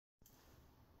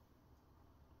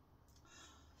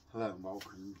Hello and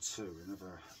welcome to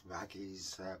another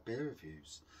Raggy's beer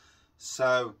reviews.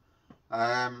 So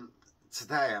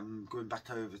today I'm going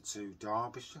back over to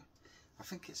Derbyshire. I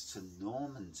think it's to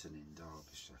Normanton in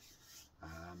Derbyshire.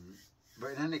 But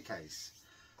in any case,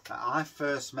 I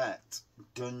first met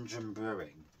Dungeon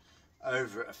Brewing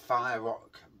over at Fire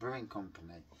Rock Brewing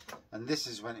Company, and this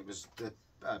is when it was the,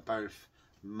 both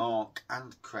Mark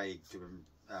and Craig doing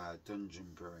Dungeon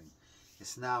Brewing.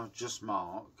 It's now just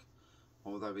Mark,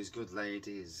 although his good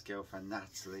lady, his girlfriend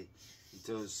Natalie,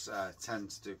 does tend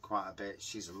to do quite a bit.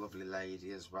 She's a lovely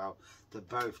lady as well. They're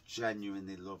both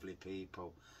genuinely lovely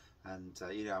people, and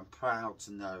you know, I'm proud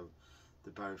to know the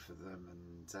both of them.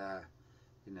 And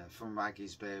you know, from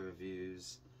Raggy's beer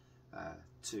reviews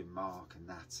to Mark and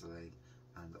Natalie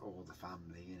and all the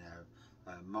family. You know,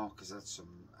 Mark has had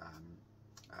some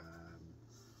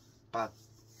bad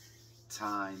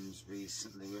times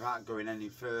recently without going any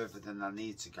further than I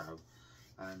need to go.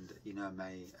 And you know,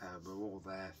 mate, we're all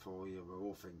there for you, we're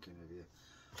all thinking of you.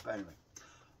 But anyway,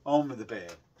 on with the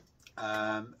beer.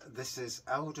 This is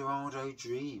Eldorado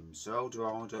Dreams. So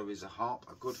Eldorado is a hop,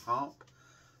 a good hop,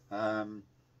 an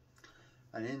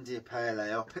India Pale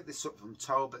Ale. I picked this up from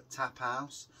Talbot Tap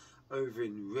House over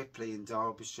in Ripley in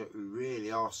Derbyshire, who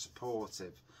really are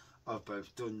supportive of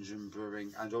both Dungeon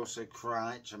Brewing and also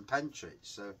Cryche and Pentridge.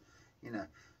 So, you know,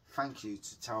 thank you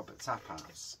to Talbot Tap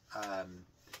House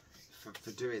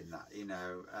for doing that. You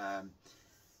know,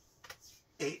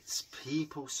 it's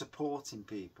people supporting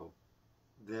people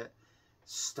that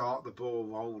start the ball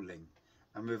rolling,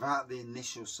 and without the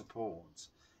initial support,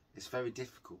 it's very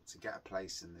difficult to get a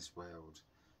place in this world.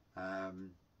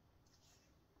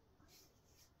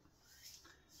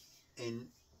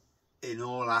 In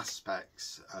all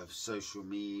aspects of social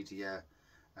media,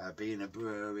 being a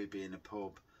brewery, being a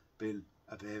pub, being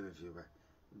a beer reviewer,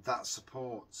 that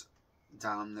support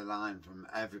down the line from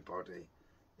everybody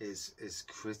is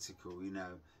critical. You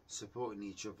know, supporting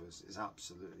each other is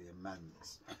absolutely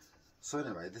immense. So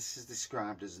anyway, this is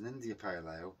described as an India Pale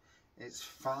Ale. It's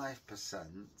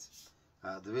 5%.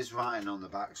 There is writing on the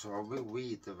back, so I will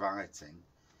read the writing.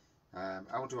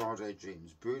 Eldorado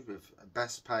Dreams, brewed with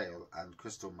best pale and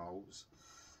crystal malts,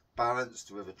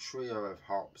 balanced with a trio of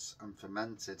hops and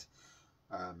fermented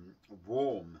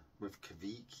warm with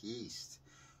Kveik yeast,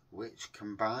 which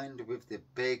combined with the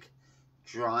big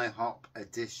dry hop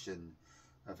addition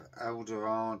of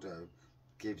Eldorado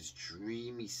gives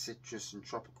dreamy citrus and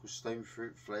tropical stone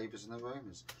fruit flavours and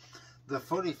aromas. The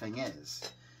funny thing is,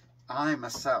 I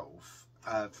myself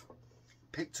have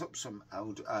picked up some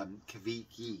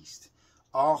Kveik yeast,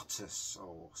 Artus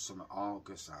or some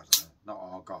Argus, I don't know, not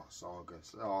Argos,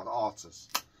 Argus, or Artus.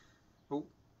 Oh,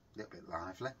 a little bit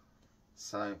lively.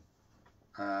 So,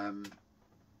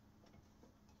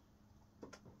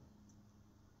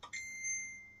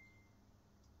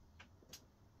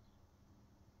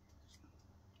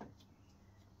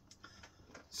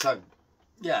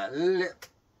 yeah, a little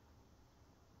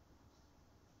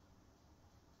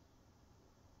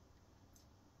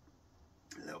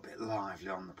bit lively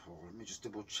on the pour. Let me just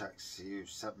double check, see who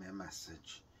sent me a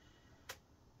message.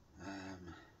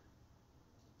 And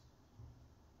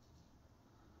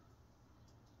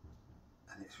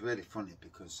it's really funny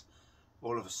because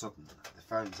all of a sudden the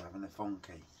phone's having a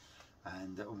funky,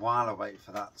 and while I wait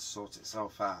for that to sort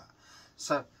itself out.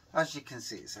 So as you can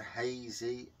see, it's a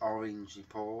hazy orangey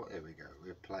pour. Here we go,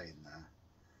 we're playing there.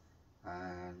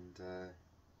 And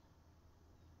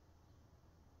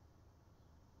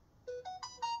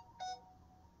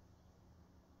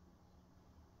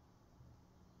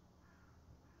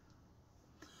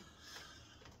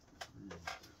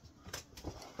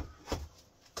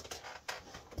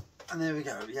there we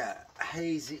go, yeah,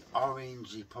 hazy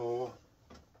orangey pour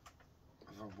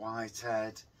with a white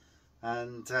head.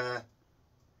 And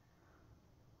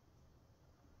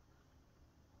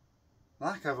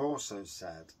like I've also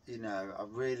said, you know, I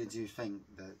really do think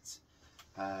that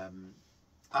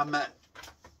I met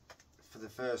for the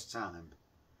first time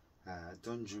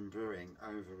Dungeon Brewing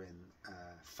over in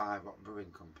Fire Rock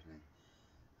Brewing Company,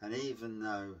 and even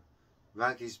though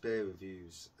Raggy's beer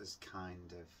reviews has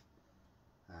kind of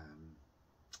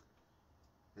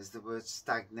is the word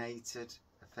stagnated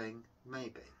a thing?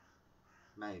 Maybe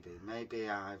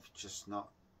I've just not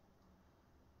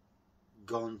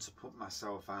gone to put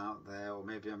myself out there, or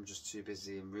maybe I'm just too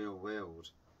busy in real world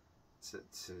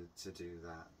to do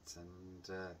that. And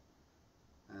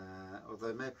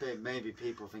although maybe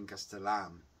people think I still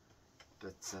am,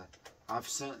 but I've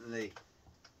certainly,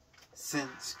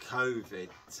 since COVID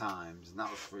times, and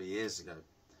that was 3 years ago,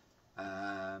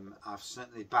 I've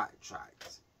certainly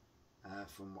backtracked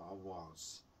from what I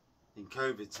was. In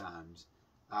COVID times,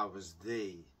 I was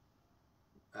the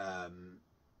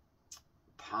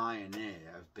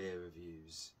pioneer of beer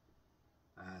reviews,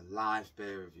 live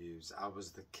beer reviews. I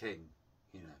was the king,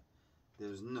 you know. There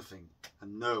was nothing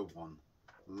and no one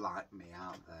like me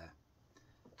out there.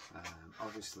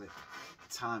 Obviously,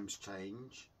 times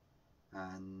change,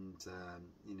 and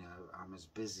you know, I'm as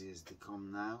busy as they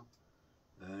come now,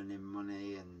 earning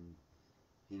money and,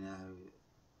 you know,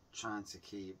 trying to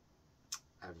keep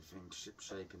everything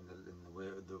ship-shape in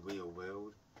the real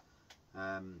world.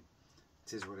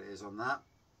 It is what it is on that.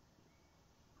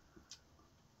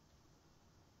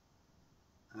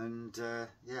 And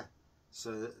yeah,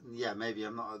 so yeah, maybe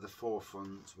I'm not at the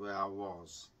forefront where I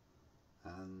was,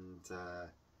 and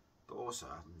but also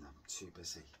I'm too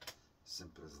busy.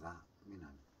 Simple as that, you know.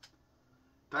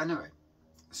 But anyway,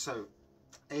 so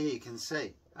here you can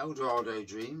see Eldorado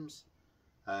Dreams,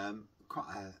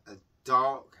 quite a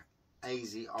dark,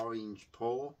 hazy orange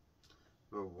pour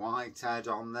with a white head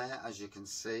on there, as you can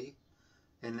see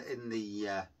in the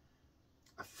a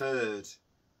third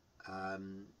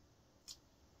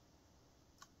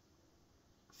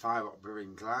Fire Rock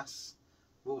Brewing glass.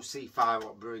 We'll see Fire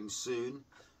Rock Brewing soon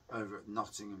over at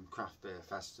Nottingham Craft Beer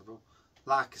Festival.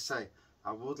 Like I say,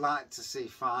 I would like to see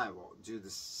Fire Rock do the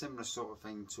similar sort of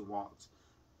thing to what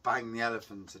Bang the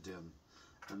Elephant are doing,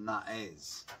 and that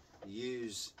is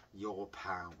use your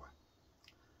power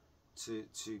to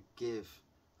give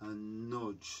a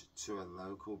nudge to a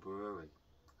local brewery,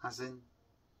 as in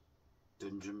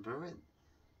Dungeon Brewing,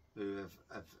 who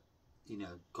have you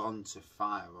know, gone to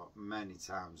Fire Rock many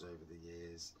times over the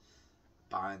years,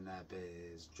 buying their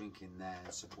beers, drinking there,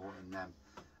 supporting them,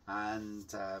 and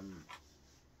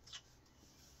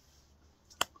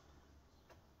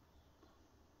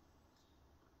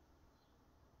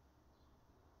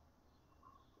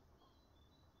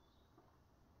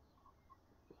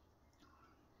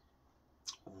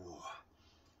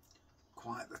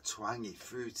quite the twangy,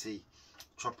 fruity,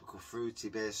 tropical fruity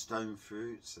beer, stone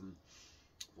fruits, and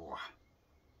oh.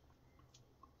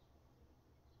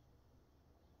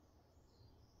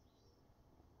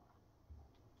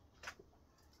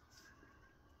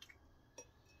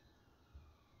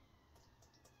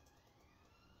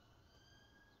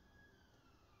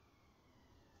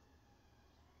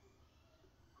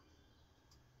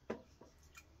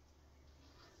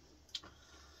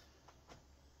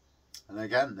 And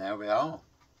again, there we are.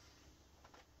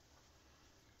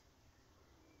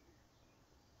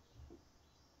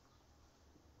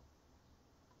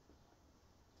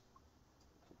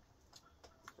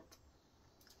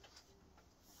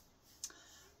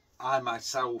 I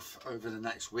myself, over the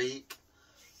next week,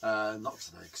 not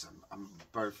today because I'm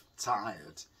both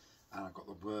tired and I've got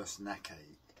the worst neck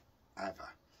ache ever.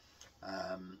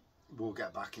 We'll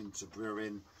get back into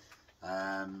brewing.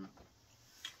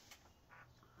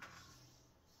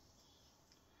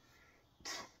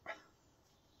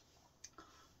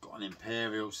 Got an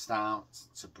Imperial Stout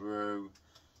to brew,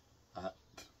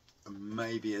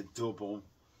 maybe a double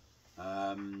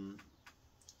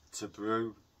to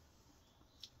brew.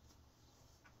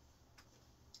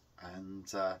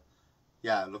 And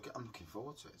yeah, I'm looking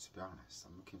forward to it, to be honest.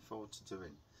 I'm looking forward to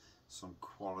doing some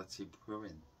quality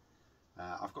brewing.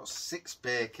 I've got 6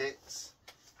 beer kits.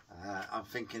 I'm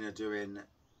thinking of doing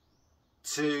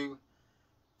 2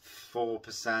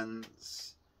 4%,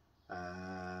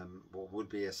 what would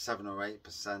be a 7 or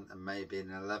 8%, and maybe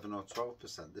an 11 or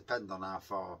 12%, depending on how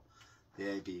far the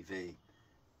ABV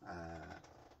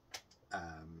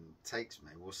takes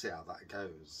me. We'll see how that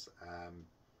goes.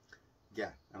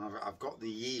 Yeah, and I've got the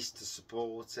yeast to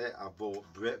support it. I bought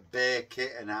beer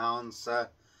kit enhancer,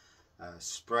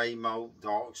 spray malt,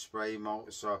 dark spray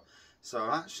malt. So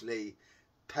I actually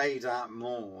paid out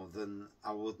more than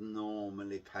I would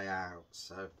normally pay out.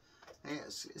 So yeah,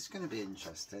 it's going to be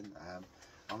interesting.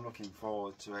 I'm looking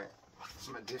forward to it.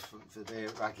 Something different for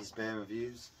Raggy's Beer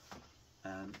Reviews.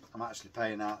 I'm actually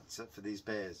paying out for these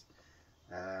beers.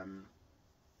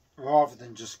 Rather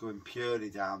than just going purely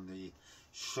down the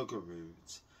sugar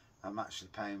route, I'm actually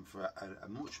paying for a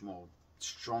much more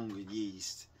stronger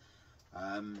yeast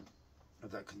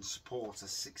that can support a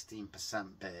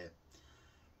 16% beer,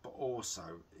 but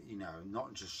also, you know,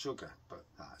 not just sugar, but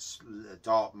that's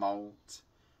dark malt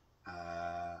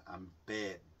and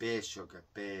beer sugar,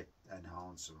 beer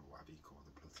enhancer, or whatever you call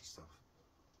the bloody stuff.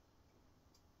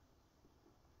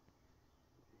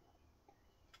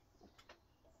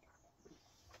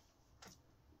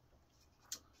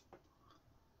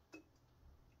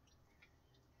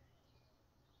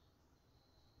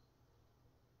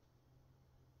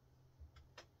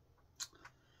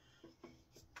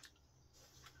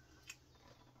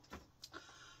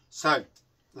 So,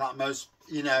 like most,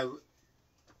 you know,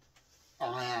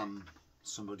 I am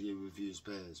somebody who reviews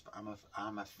beers, but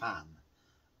I'm a fan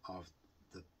of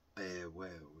the beer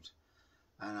world,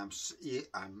 and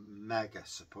I'm mega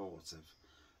supportive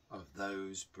of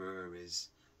those breweries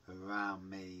around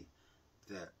me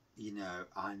that, you know,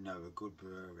 I know are good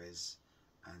breweries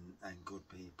and good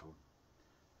people.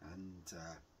 And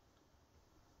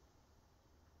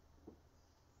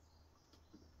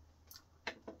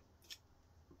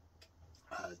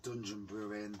Dungeon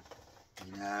Brewing,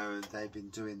 you know, they've been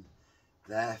doing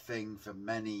their thing for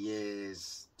many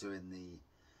years, doing the,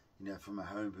 you know, from a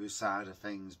homebrew side of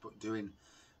things, but doing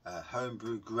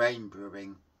homebrew grain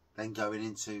brewing, then going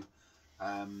into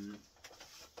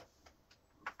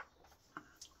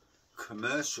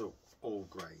commercial all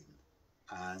grain,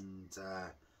 and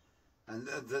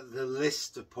the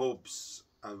list of pubs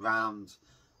around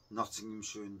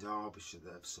Nottinghamshire and Derbyshire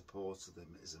that have supported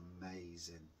them is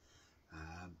amazing.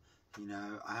 You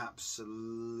know, I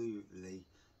absolutely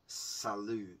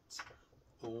salute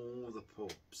all the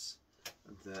pubs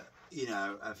that, you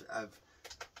know, have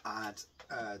had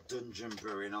Dungeon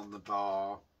Brewing on the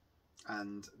bar.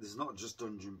 And there's not just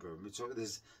Dungeon Brewing,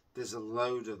 there's a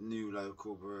load of new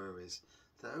local breweries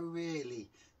that are really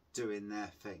doing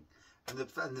their thing. And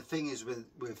the thing is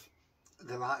with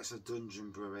the likes of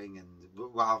Dungeon Brewing, and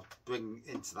well, I'll bring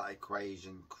into that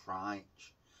equation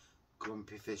Crich,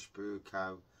 Grumpy Fish Brew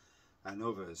Co. and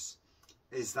others,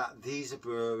 is that these are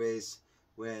breweries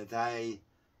where they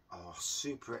are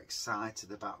super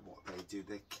excited about what they do.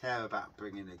 They care about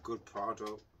bringing a good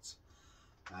product.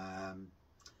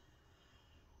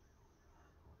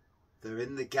 They're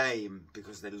in the game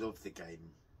because they love the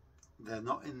game. They're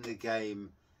not in the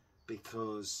game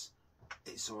because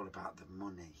it's all about the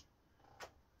money.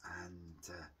 And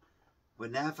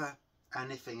whenever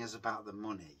anything is about the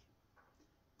money,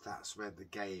 that's where the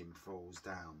game falls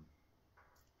down.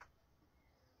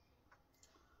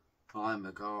 I'm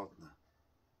a gardener,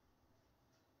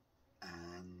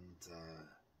 and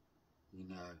you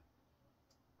know,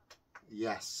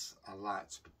 yes, I like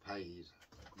to be paid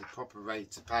the proper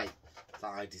rate to pay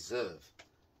that I deserve,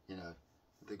 you know,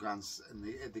 the grand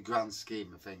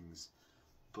scheme of things.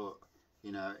 But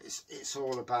you know, it's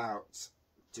all about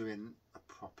doing a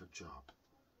proper job,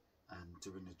 and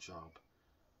doing a job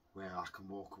where I can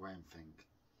walk away and think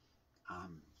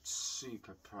I'm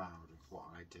super proud of what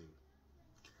I do.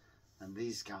 And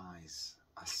these guys,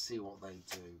 I see what they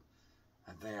do,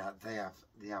 and they have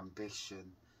the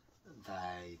ambition.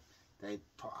 They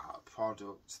put out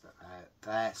products that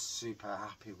they're super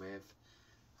happy with,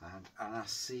 and I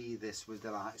see this with the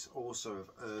likes also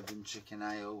of Urban Chicken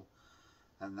Ale,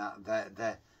 and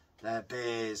that their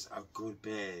beers are good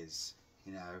beers,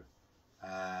 you know.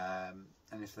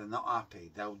 And if they're not happy,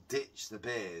 they'll ditch the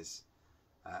beers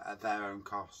at their own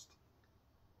cost.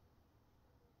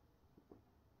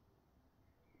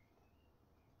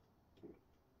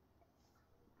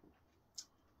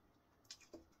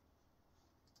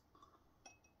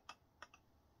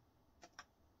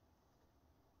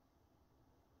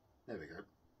 There we go.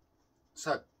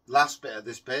 So, last bit of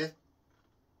this beer.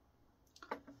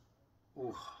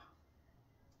 Ooh,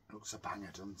 looks a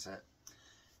banger, doesn't it?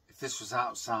 If this was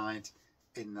outside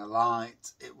in the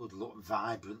light, it would look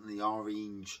vibrantly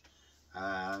orange, with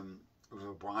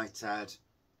a white head.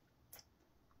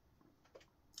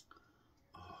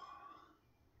 Oh,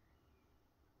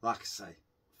 like I say,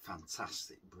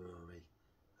 fantastic brewery.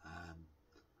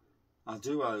 I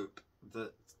do hope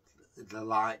that the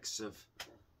likes of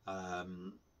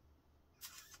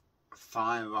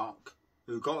Fire Rock,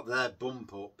 who got their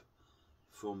bump up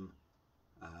from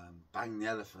Bang the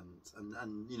Elephant,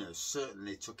 and you know,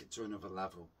 certainly took it to another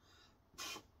level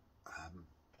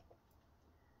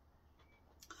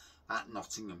at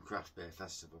Nottingham Craft Beer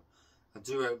Festival. I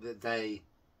do hope that they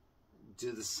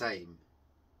do the same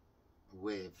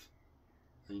with,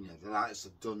 you know, the likes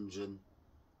of Dungeon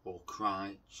or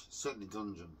Crich, certainly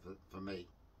Dungeon for me.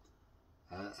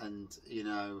 And you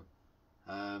know,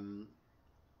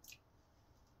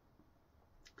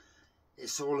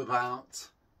 it's all about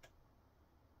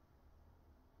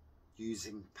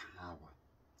using power.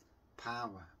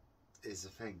 Power is a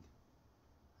thing.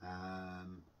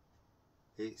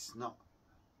 It's not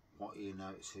what you know,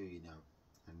 it's who you know,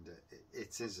 and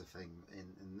it is a thing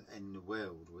in the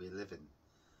world we live in.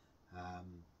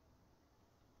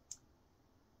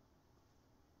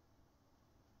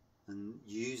 And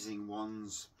using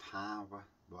one's power,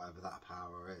 whatever that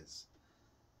power is,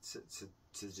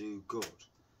 to do good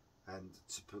and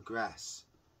to progress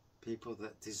people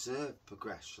that deserve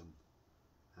progression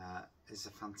is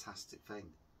a fantastic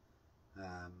thing.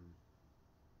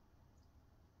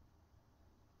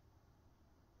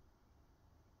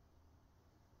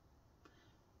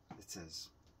 It is.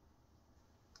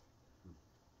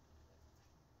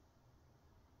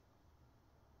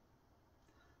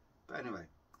 But anyway,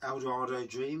 Eldorado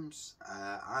Dreams,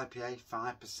 IPA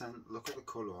 5%. Look at the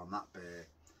colour on that beer.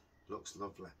 Looks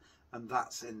lovely. And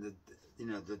that's in the, you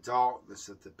know, the darkness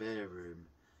of the beer room.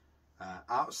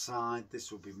 Outside,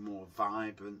 this will be more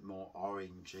vibrant, more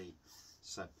orangey.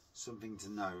 So something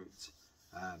to note.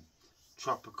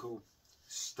 Tropical,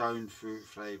 stone fruit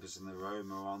flavours and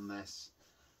aroma on this.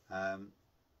 Yeah,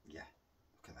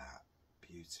 look at that.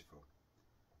 Beautiful.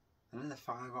 And in a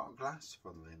 5-hot glass,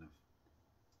 funnily enough.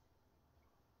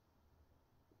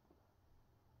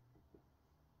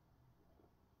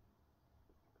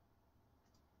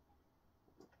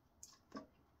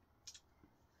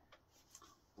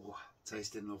 Oh,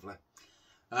 tasting lovely.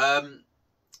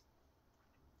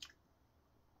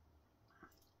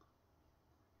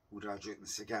 Would I drink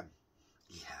this again?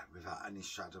 Yeah, without any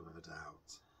shadow of a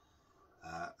doubt.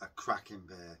 A cracking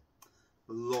beer.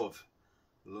 Love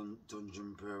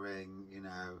Dungeon Brewing, you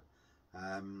know.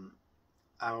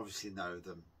 I obviously know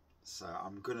them, so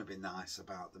I'm going to be nice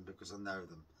about them because I know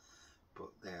them. But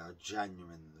they are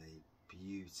genuinely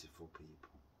beautiful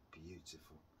people.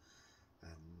 Beautiful.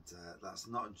 And that's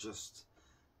not just,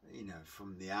 you know,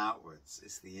 from the outwards,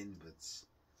 it's the inwards.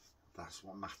 That's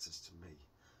what matters to me.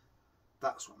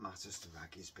 That's what matters to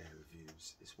Raggy's Beer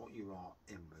Reviews. It's what you are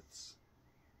inwards,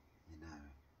 you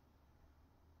know.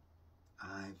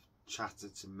 I've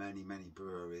chatted to many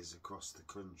breweries across the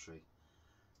country,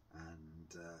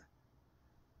 and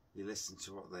you listen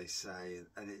to what they say,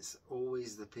 and it's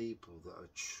always the people that are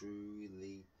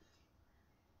truly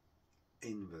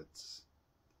inwards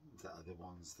that are the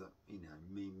ones that, you know,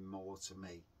 mean more to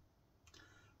me.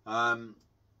 But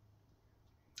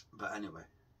anyway,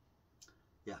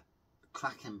 yeah,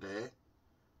 cracking beer.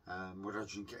 Would I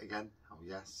drink it again? Oh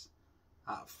yes.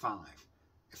 Out of 5.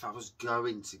 If I was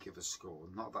going to give a score,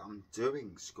 not that I'm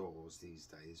doing scores these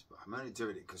days, but I'm only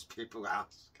doing it because people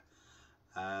ask.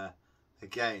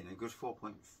 Again, a good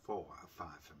 4.4 out of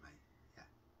 5 for me. Yeah.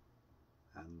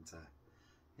 And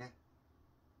yeah,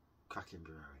 cracking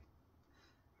brewery.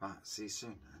 Right, see you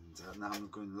soon. And now I'm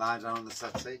going to lie down on the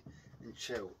settee and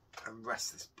chill and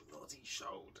rest this bloody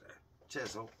shoulder.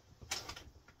 Cheers all.